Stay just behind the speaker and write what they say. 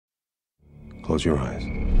Close your eyes.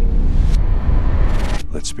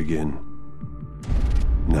 Let's begin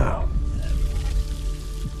now.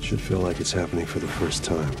 It should feel like it's happening for the first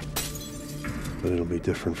time, but it'll be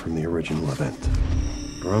different from the original event.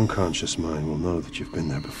 Your unconscious mind will know that you've been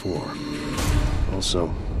there before. Also,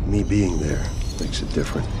 me being there makes it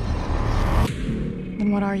different.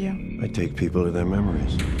 Then what are you? I take people to their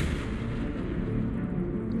memories.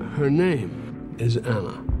 Her name is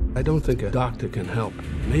Anna. I don't think a doctor can help.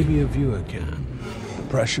 Maybe a viewer can.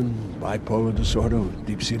 Depression, bipolar disorder,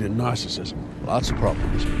 deep-seated narcissism. Lots of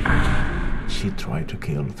problems. She tried to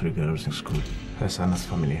kill 3 girls in school. Has Anna's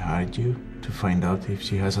family hired you to find out if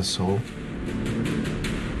she has a soul?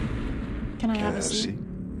 Can I have a seat?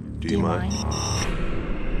 Do you mind?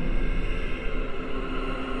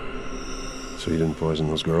 So you didn't poison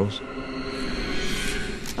those girls?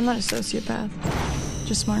 I'm not a sociopath.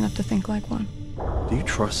 Just smart enough to think like one. Do you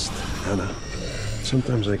trust Anna?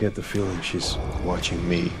 Sometimes I get the feeling she's watching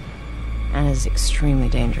me. Anna's extremely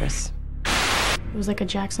dangerous. It was like a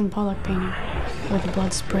Jackson Pollock painting, where the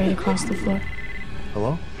blood sprayed across the floor.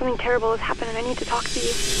 Hello? Something terrible has happened and I need to talk to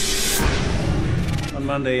you. On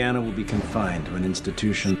Monday, Anna will be confined to an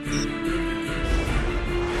institution.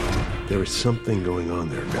 There is something going on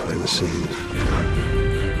there behind the scenes.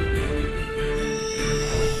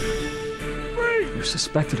 You're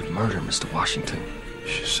suspected of murder, Mr. Washington.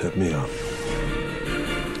 She set me up.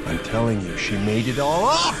 I'm telling you, she made it all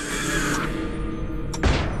up!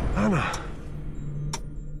 Anna!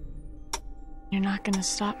 You're not gonna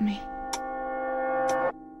stop me.